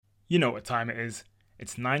You know what time it is.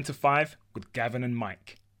 It's 9 to 5 with Gavin and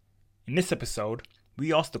Mike. In this episode,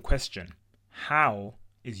 we ask the question, how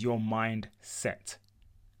is your mind set?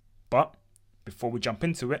 But before we jump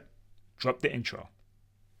into it, drop the intro.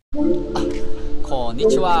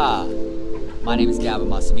 Konnichiwa. My name is Gavin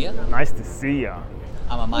Masamiya. Nice to see ya.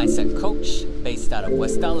 I'm a mindset coach based out of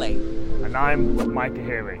West LA. And I'm Mike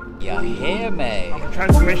Ahere. You hear me? I'm a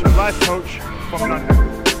transformational life coach from London.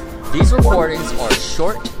 These recordings are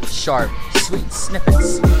short, sharp, sweet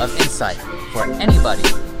snippets of insight for anybody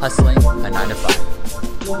hustling a 9 to 5.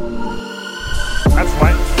 That's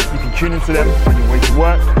right, you can tune into them on your way to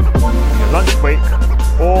work, on your lunch break,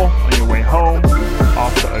 or on your way home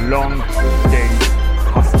after a long day's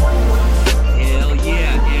hustle. Hell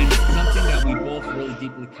yeah, and something that we both really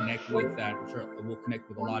deeply connect with, that I'm sure will connect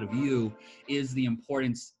with a lot of you, is the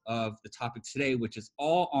importance of the topic today, which is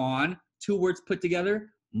all on, 2 words put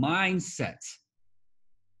together, mindset.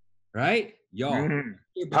 Right? Y'all.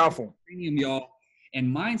 Powerful. Premium, y'all. And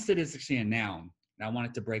mindset is actually a noun. And I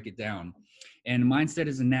wanted to break it down. And mindset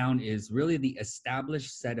as a noun is really the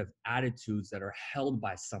established set of attitudes that are held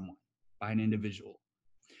by someone, by an individual.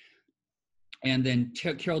 And then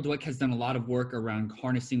Carol Dweck has done a lot of work around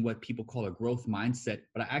harnessing what people call a growth mindset.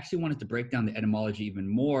 But I actually wanted to break down the etymology even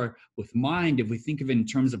more with mind. If we think of it in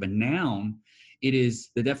terms of a noun,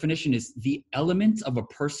 the definition is the element of a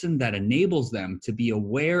person that enables them to be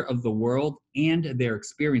aware of the world and their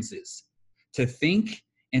experiences, to think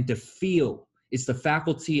and to feel. It's the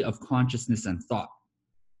faculty of consciousness and thought.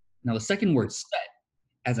 Now, the second word, set,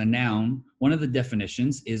 as a noun, one of the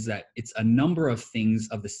definitions is that it's a number of things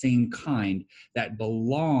of the same kind that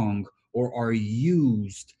belong or are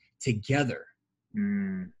used together.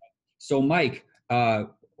 So, Mike,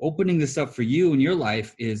 opening this up for you in your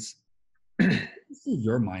life is,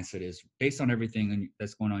 your mindset is based on everything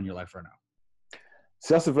that's going on in your life right now.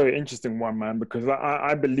 So that's a very interesting one, man, because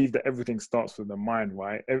I believe that everything starts with the mind,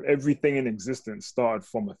 right? Everything in existence started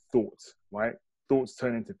from a thought, right? Thoughts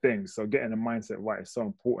turn into things. So getting the mindset right is so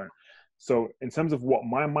important. So in terms of what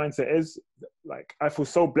my mindset is, like, I feel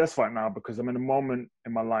so blessed right now because I'm in a moment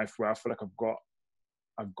in my life where I feel like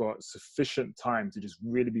I've got sufficient time to just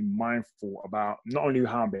really be mindful about not only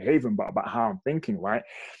how I'm behaving, but about how I'm thinking, right?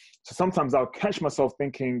 So sometimes I'll catch myself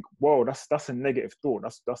thinking, whoa, that's a negative thought.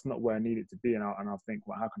 That's not where I need it to be. And I'll think,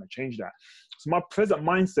 well, how can I change that? So my present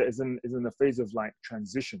mindset is in the phase of like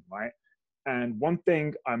transition, right? And one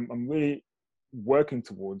thing I'm really working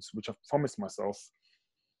towards, which I've promised myself,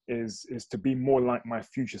 is to be more like my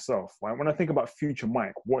future self, right? When I think about future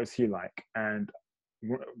Mike, what is he like? And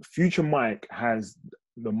future Mike has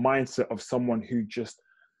the mindset of someone who just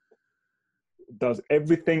does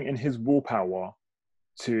everything in his willpower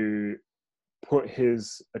to put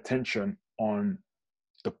his attention on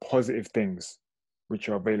the positive things which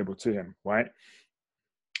are available to him, right?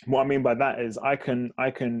 What I mean by that is I can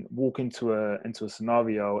walk into a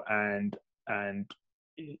scenario and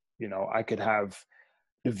you know, I could have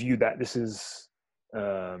the view that this is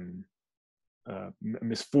a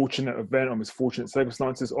misfortunate event or misfortunate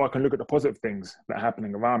circumstances, or I can look at the positive things that are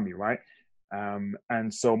happening around me, right?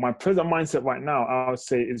 And so my present mindset right now, I would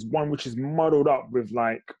say, is one which is muddled up with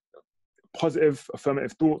like positive,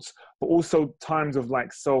 affirmative thoughts, but also times of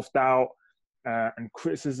like self-doubt and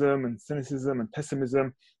criticism and cynicism and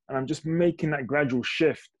pessimism. And I'm just making that gradual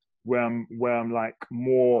shift where I'm like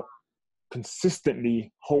more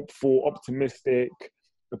consistently hopeful, optimistic,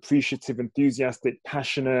 appreciative, enthusiastic,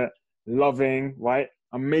 passionate, loving, right?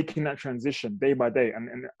 I'm making that transition day by day.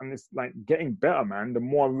 And it's like getting better, man. The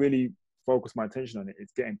more I really focus my attention on it,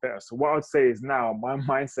 it's getting better. So what I would say is now my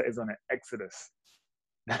mindset is on an exodus.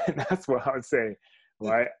 That's what I would say,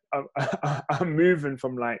 right? I'm moving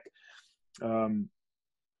from like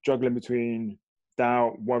juggling between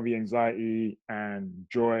doubt, worry, anxiety, and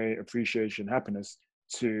joy, appreciation, happiness,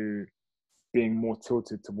 to being more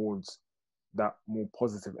tilted towards that more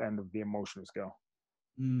positive end of the emotional scale.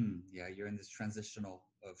 Yeah, you're in this transitional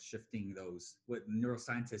of shifting those. What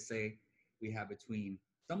neuroscientists say we have between,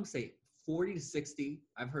 some say 40 to 60.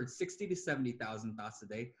 I've heard 60 to 70,000 thoughts a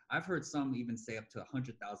day. I've heard some even say up to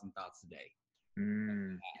 100,000 thoughts a day.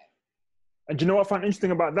 And you know what I find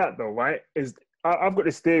interesting about that though, right? Is I've got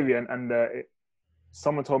this theory and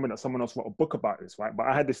someone told me that someone else wrote a book about this, right? But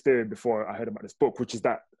I had this theory before I heard about this book, which is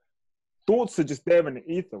that thoughts are just there in the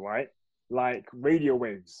ether, right? Like radio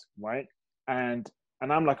waves, right? And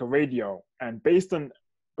I'm like a radio, and based on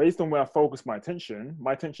where I focus my attention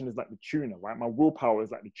is like the tuner, right? My willpower is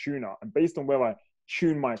like the tuner, and based on where I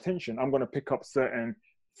tune my attention, I'm going to pick up certain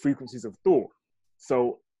frequencies of thought.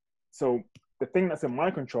 So the thing that's in my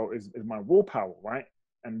control is my willpower, right?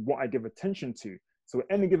 And what I give attention to. So at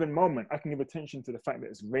any given moment, I can give attention to the fact that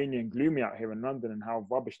it's rainy and gloomy out here in London and how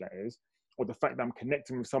rubbish that is, or the fact that I'm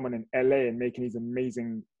connecting with someone in LA and making these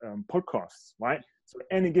amazing podcasts, right? So at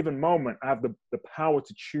any given moment, I have the power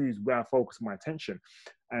to choose where I focus my attention.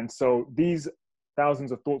 And so these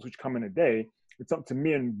thousands of thoughts which come in a day, it's up to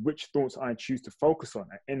me and which thoughts I choose to focus on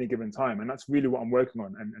at any given time. And that's really what I'm working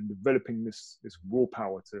on, and developing this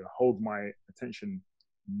willpower to hold my attention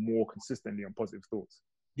more consistently on positive thoughts.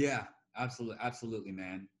 Yeah, absolutely,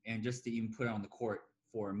 man. And just to even put it on the court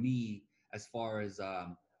for me, as far as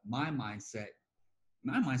my mindset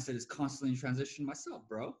is constantly in transition myself,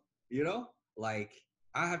 bro. You know, like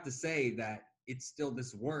I have to say that it's still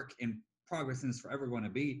this work in progress, and it's forever going to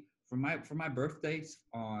be. For my birthdays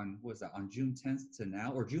on June 10th to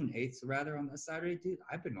now, or June 8th rather, on that Saturday, dude,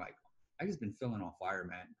 I just been feeling on fire,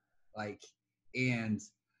 man. Like, and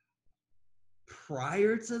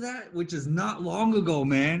prior to that, which is not long ago,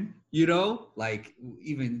 man, you know, like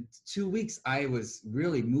even 2 weeks, I was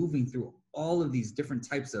really moving through all of these different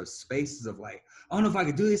types of spaces of like, I don't know if I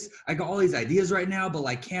could do this. I got all these ideas right now, but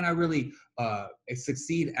like, can I really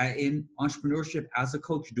succeed in entrepreneurship as a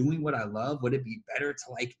coach doing what I love? Would it be better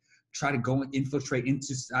to like try to go and infiltrate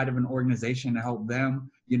inside of an organization to help them,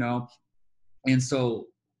 you know? And so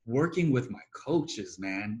working with my coaches,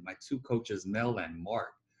 man, my two coaches, Mel and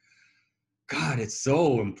Mark, God, it's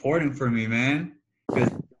so important for me, man.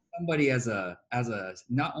 Because somebody as a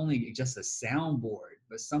not only just a soundboard,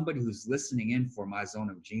 but somebody who's listening in for my zone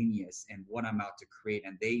of genius and what I'm out to create.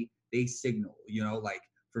 And they signal, you know, like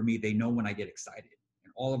for me, they know when I get excited.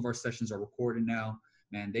 And all of our sessions are recorded now.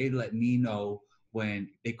 Man, they let me know when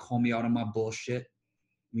they call me out on my bullshit.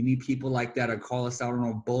 We need people like that to call us out on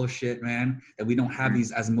our bullshit, man. That we don't have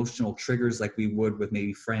these as emotional triggers like we would with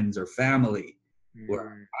maybe friends or family.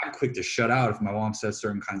 Where I'm quick to shut out if my mom says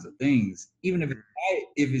certain kinds of things, even if it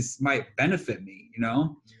might benefit me, you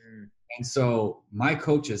know? And so my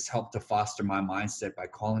coaches help to foster my mindset by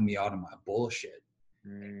calling me out on my bullshit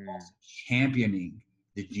and also championing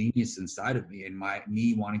the genius inside of me and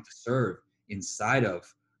me wanting to serve inside of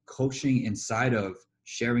coaching, inside of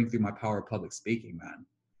sharing through my power of public speaking, man.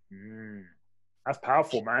 That's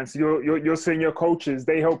powerful, man. So you're saying your coaches,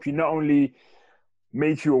 they help you not only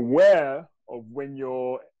make you aware of when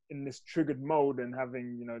you're in this triggered mode and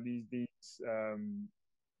having, you know, these I'm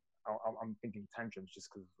thinking tantrums just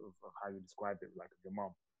because of how you described it, like your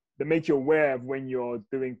mom. They make you aware of when you're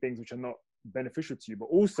doing things which are not beneficial to you, but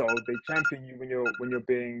also they champion you when you're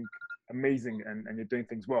being amazing and you're doing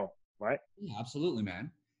things well, right? Yeah, absolutely,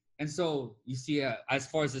 man. And so you see, as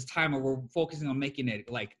far as this timer, we're focusing on making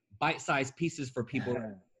it like bite-sized pieces for people.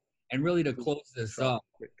 And really to close this up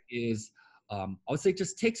is, I would say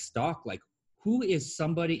just take stock, like who is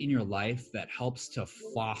somebody in your life that helps to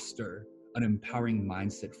foster an empowering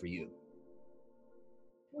mindset for you?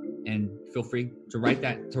 And feel free to write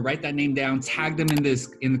that name down, tag them in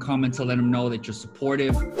the comment to let them know that you're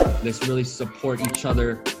supportive. Let's really support each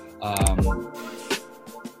other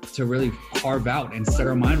to really carve out and set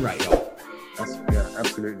our mind right, y'all. Yeah,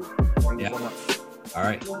 absolutely. Thank you so much. All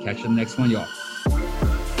right, catch you in the next one, y'all.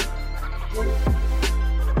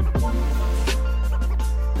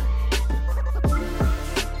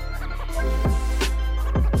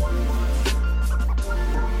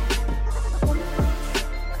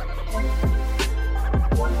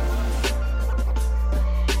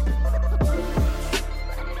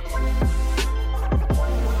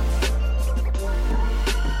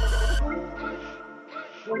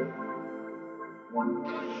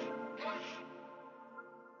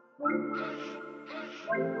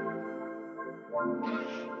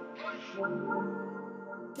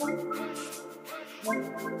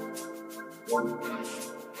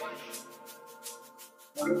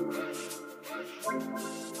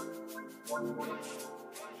 One.